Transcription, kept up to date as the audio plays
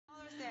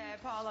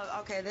Paula.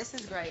 Okay, this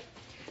is great.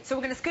 So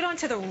we're going to scoot on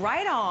to the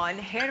Right On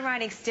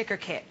handwriting sticker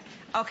kit.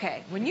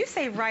 Okay, when you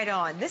say right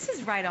on, this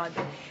is right on.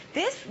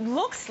 This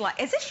looks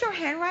like, is this your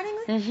handwriting?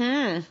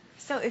 Mm-hmm.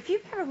 So if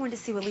you've ever wanted to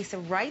see what Lisa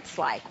writes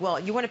like, well,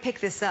 you want to pick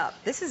this up.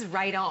 This is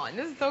Right On.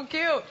 This is so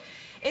cute.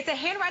 It's a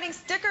handwriting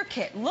sticker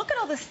kit. Look at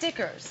all the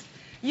stickers.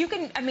 You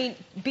can, I mean,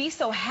 be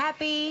so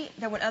happy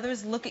that when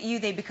others look at you,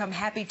 they become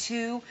happy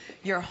too.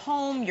 Your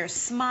home, your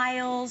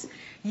smiles.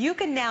 You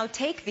can now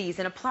take these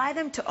and apply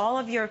them to all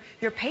of your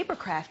paper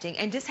crafting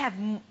and just have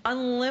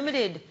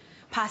unlimited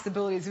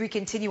possibilities we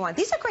continue on.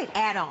 These are great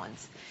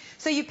add-ons.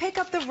 So you pick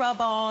up the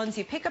rub-ons,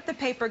 you pick up the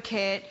paper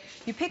kit,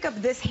 you pick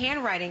up this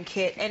handwriting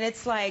kit, and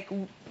it's like,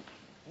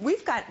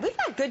 we've got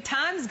good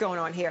times going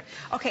on here.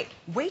 Okay,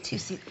 wait till you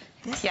see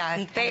this.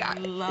 Yeah, they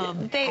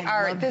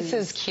are. This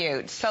is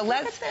cute. So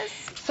let's. This.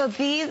 So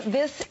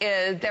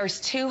there's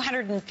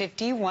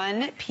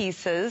 251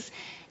 pieces.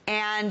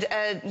 And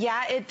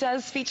yeah, it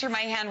does feature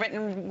my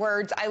handwritten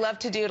words. I love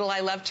to doodle.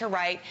 I love to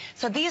write.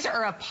 So these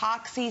are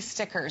epoxy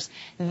stickers.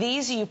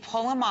 These, you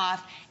pull them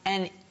off,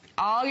 and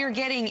all you're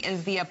getting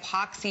is the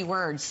epoxy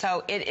words.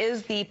 So it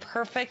is the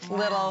perfect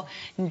little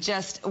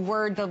just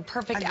word, the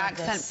perfect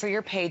accent for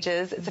your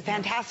pages. It's a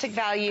fantastic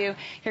value.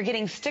 You're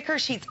getting sticker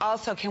sheets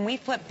also. Can we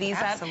flip these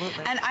up?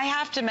 Absolutely. And I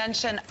have to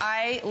mention,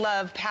 I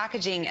love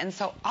packaging, and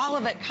so all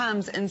of it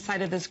comes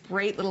inside of this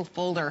great little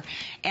folder.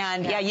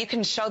 And yeah, you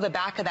can show the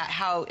back of that,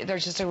 how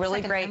there's just a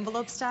really like great an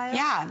envelope style.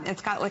 Yeah,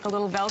 it's got like a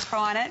little Velcro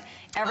on it.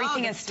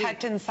 Everything is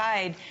tucked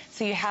inside,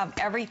 so you have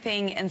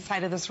everything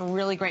inside of this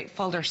really great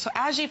folder. So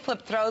as you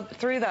flip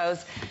through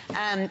those,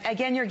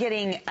 again, you're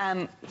getting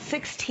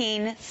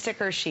 16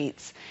 sticker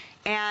sheets.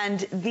 And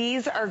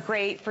these are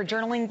great for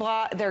journaling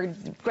they're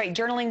great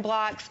journaling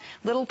blocks,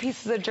 little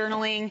pieces of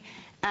journaling.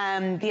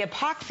 The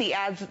epoxy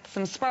adds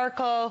some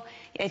sparkle.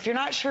 If you're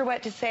not sure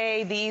what to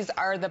say, these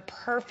are the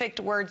perfect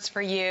words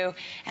for you.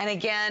 And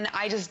again,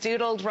 I just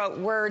doodled, wrote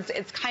words.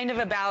 It's kind of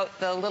about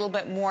the little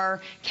bit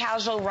more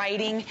casual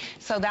writing.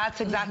 So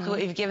that's exactly what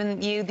we've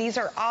given you. These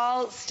are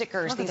all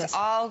stickers. These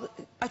all...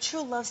 A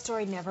true love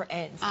story never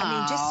ends.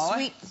 I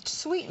mean, just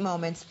sweet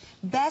moments.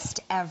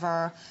 Best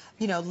ever.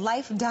 You know,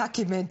 life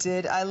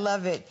documented. I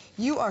love it.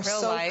 You are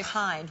so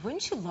kind.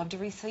 Wouldn't you love to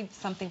receive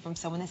something from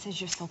someone that says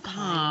you're so kind?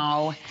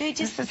 Oh,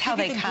 this is how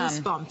they come.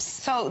 Goosebumps.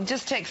 So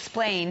just to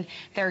explain,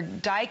 they're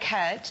die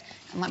cut.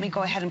 And let me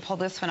go ahead and pull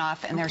this one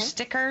off. And they're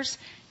stickers.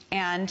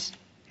 And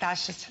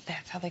that's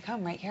how they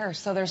come right here.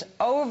 So there's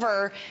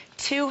over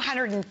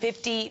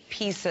 250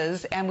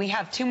 pieces, and we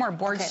have 2 more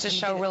boards to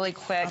show really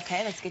quick.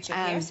 Okay, let's get you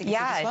here. So you yeah,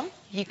 can see this one.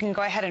 You can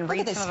go ahead and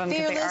read some of them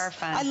because they are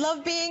fun. I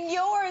love being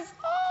yours.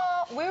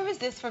 Oh, where was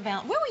this for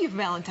Where were you for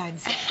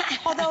Valentine's Day?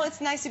 Although it's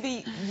nice to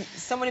be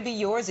someone to be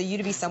yours or you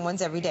to be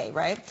someone's every day,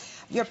 right?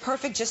 You're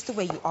perfect just the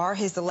way you are.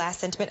 Here's the last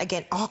sentiment.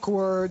 Again,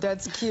 awkward.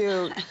 That's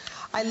cute.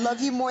 I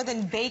love you more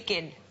than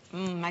bacon.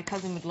 My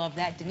cousin would love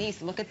that.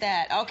 Denise, look at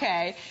that.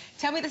 Okay.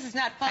 Tell me this is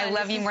not fun. I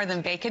love you more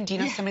than bacon. Do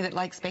you know somebody that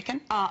likes bacon?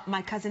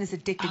 My cousin is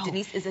addicted.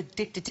 Denise is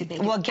addicted to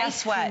bacon. Well,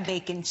 guess what?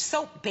 Bacon,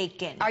 soap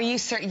bacon. Are you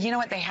certain? You know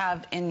what they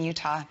have in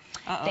Utah?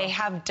 They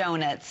have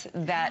donuts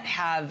that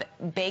have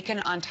bacon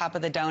on top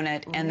of the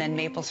donut and then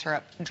maple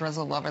syrup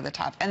drizzled over the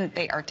top. And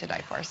they are to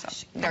die for, so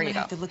there you go.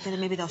 I have to look at it.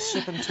 Maybe they'll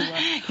ship them to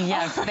us.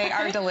 Yes, they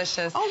are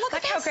delicious. Oh,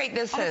 look how great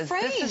this is.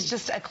 This is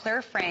just a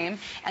clear frame,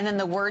 and then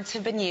the words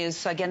have been used.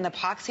 So again, the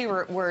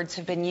epoxy words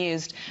have been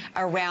used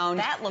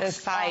around the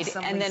side,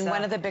 and then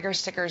one of the bigger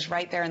stickers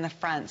right there in the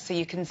front. So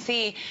you can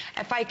see,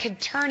 if I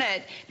could turn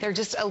it, they're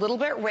just a little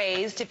bit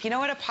raised. If you know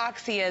what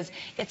epoxy is,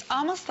 it's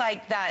almost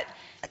like that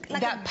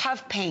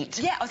puff paint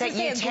that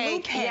you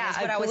take.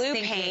 Yeah, a blue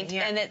paint,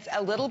 and it's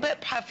a little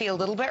bit puffy, a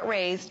little bit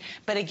raised,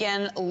 but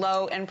again,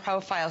 low in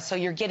profile. So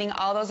you're getting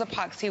all those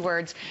epoxy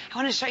words. I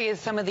want to show you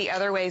some of the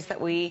other ways that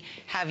we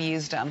have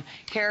used them.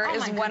 Here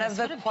is one of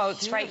the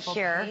quotes right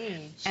here.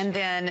 And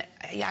then,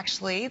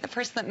 actually, the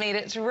person that made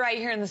it's right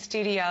here in the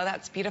studio.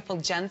 That's beautiful,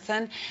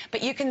 Jensen.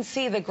 But you can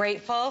see the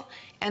grateful.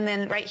 And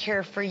then right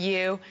here for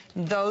you,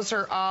 those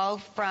are all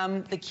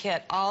from the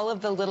kit, all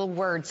of the little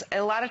words. A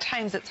lot of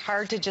times it's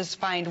hard to just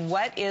find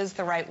what is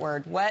the right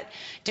word. What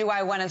do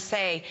I want to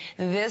say?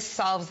 This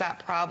solves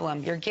that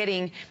problem. You're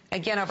getting,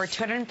 again, over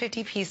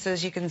 250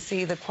 pieces. You can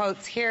see the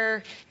quotes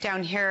here,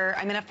 down here.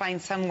 I'm going to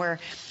find some where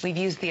we've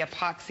used the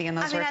epoxy and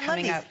those are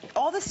coming up.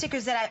 All the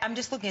stickers that I'm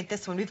just looking at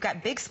this one. We've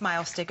got Big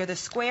Smile sticker, the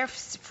square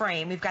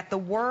frame. We've got the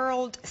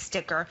World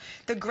sticker,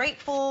 the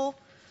Grateful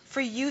for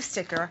You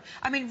sticker.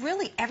 I mean,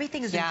 really,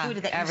 everything is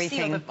included that you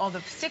see. All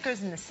the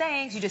stickers and the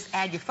sayings. You just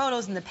add your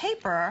photos in the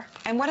paper.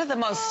 And one of the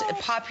most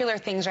popular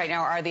things right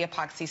now are the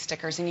epoxy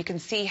stickers. And you can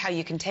see how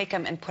you can take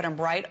them and put them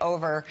right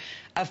over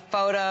a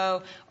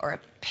photo or a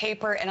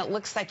paper, and it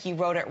looks like you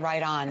wrote it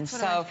right on. That's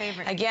one of my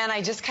favorites. Again,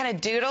 I just kind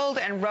of doodled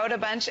and wrote a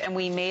bunch, and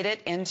we made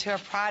it into a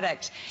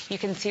product. You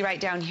can see right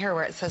down here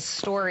where it says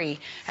story.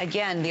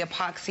 Again, the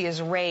epoxy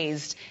is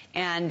raised,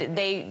 and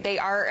they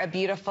are a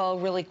beautiful,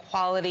 really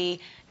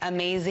quality,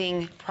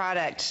 amazing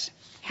product.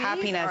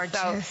 happiness.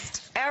 So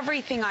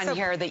everything on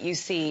here that you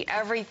see,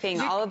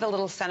 everything, all of the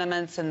little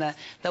sentiments and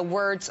the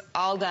words,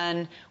 all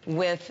done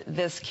with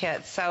this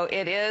kit. So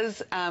it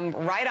is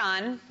right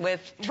on with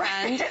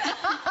trend.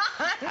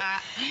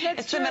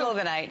 It's the middle of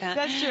the night. Huh?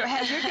 That's true.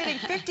 You're getting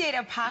 58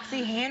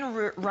 epoxy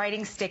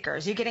handwriting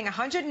stickers. You're getting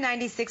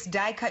 196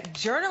 die-cut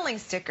journaling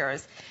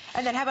stickers.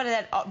 And then how about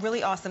that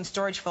really awesome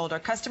storage folder,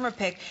 customer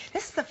pick.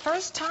 This is the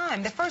first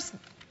time,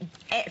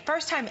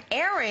 first time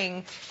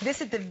airing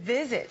this at the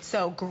visit,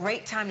 so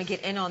great time to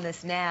get in on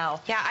this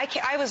now. Yeah,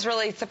 I was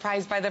really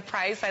surprised by the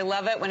price. I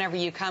love it whenever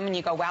you come and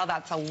you go, wow,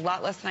 that's a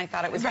lot less than I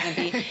thought it was going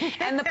to be.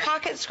 And the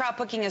pocket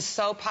scrapbooking is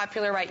so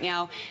popular right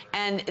now,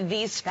 and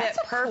these fit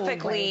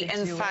perfectly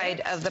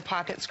inside of the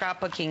pocket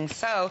scrapbooking.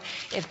 So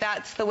if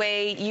that's the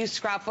way you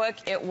scrapbook,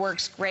 it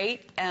works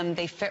great, and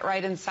they fit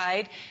right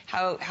inside.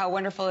 How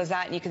wonderful is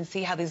that? And you can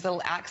see how these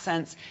little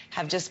accents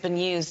have just been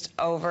used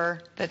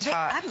over the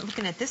top. I'm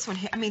looking at this one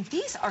here. I mean,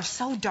 these are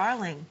so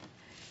darling.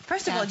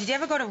 First of all, did you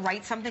ever go to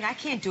write something? I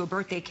can't do a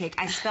birthday cake.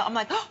 I'm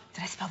like, oh,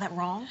 did I spell that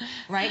wrong?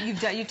 Right?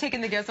 You've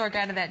taken the guesswork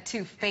out of that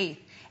too, Faith.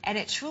 And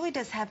it truly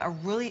does have a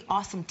really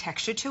awesome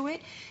texture to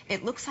it.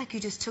 It looks like you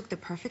just took the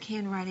perfect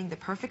handwriting, the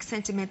perfect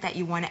sentiment that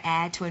you want to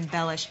add to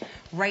embellish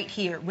right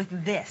here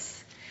with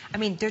this. I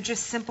mean, they're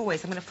just simple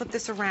ways. I'm going to flip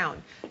this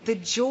around. The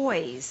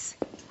joys,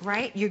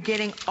 right? You're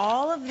getting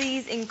all of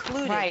these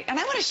included. Right, and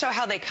I want to show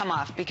how they come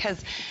off,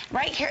 because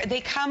right here,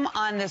 they come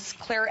on this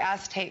clear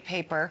acetate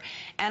paper,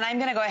 and I'm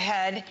going to go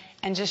ahead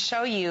and just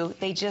show you,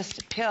 they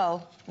just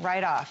peel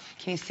right off.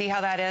 Can you see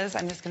how that is?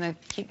 I'm just going to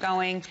keep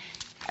going.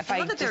 I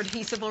love that they're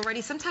adhesive already.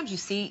 Sometimes you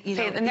see, you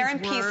know, and they're in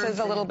pieces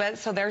a little bit.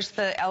 So there's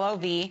the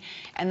LOV,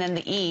 and then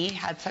the E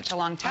had such a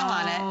long tail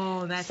on it.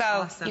 Oh, that's so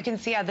awesome. You can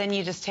see how then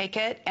you just take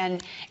it,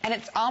 and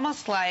it's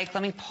almost like,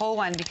 let me pull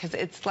one, because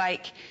it's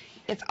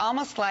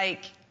almost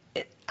like,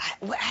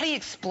 how do you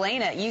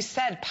explain it? You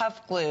said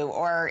puff glue,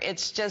 or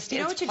it's just,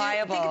 it's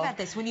pliable. Think about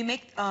this. When you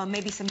make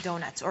maybe some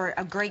donuts or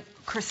a great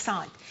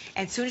croissant,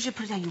 and as soon as you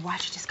put it down, you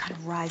watch it just kind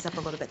of rise up a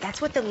little bit.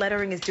 That's what the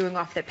lettering is doing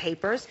off the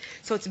papers,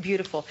 so it's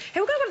beautiful. Hey,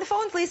 we're going to go to the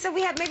phones, Lisa.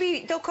 We have,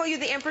 maybe they'll call you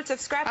the Empress of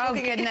Scrapbooking. Oh,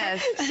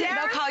 goodness.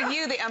 They'll call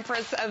you the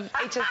Empress of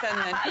HSN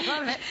then. I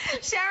love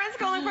it. Sharon's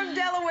calling from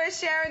Delaware.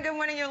 Sharon, good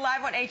morning. You're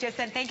live on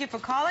HSN. Thank you for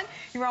calling.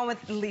 You're on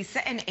with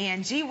Lisa and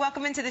Angie.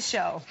 Welcome into the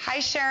show. Hi,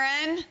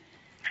 Sharon.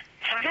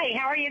 Hi,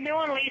 how are you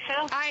doing,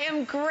 Lisa? I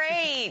am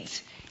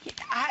great.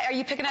 Are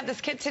you picking up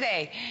this kit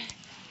today?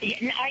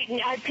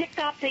 I picked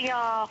up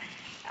the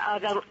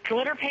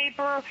glitter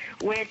paper,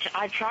 which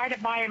I tried to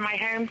buy in my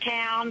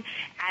hometown,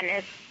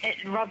 and it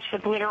rubs the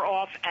glitter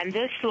off, and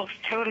this looks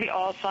totally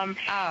awesome,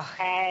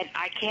 and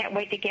I can't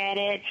wait to get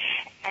it.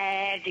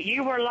 And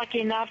you were lucky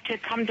enough to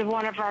come to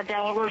one of our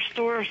Delaware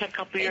stores a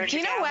couple years ago. Do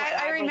you know what?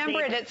 I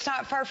remember it. It's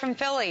not far from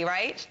Philly,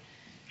 right?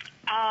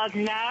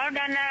 No.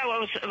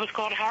 It was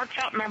called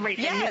Heartfelt Memories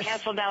in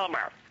Newcastle,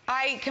 Delaware.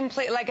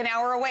 Like an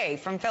hour away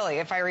from Philly,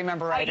 if I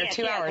remember right, or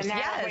 2 hours. An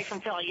hour away from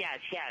Philly, yes.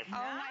 Oh,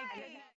 my goodness.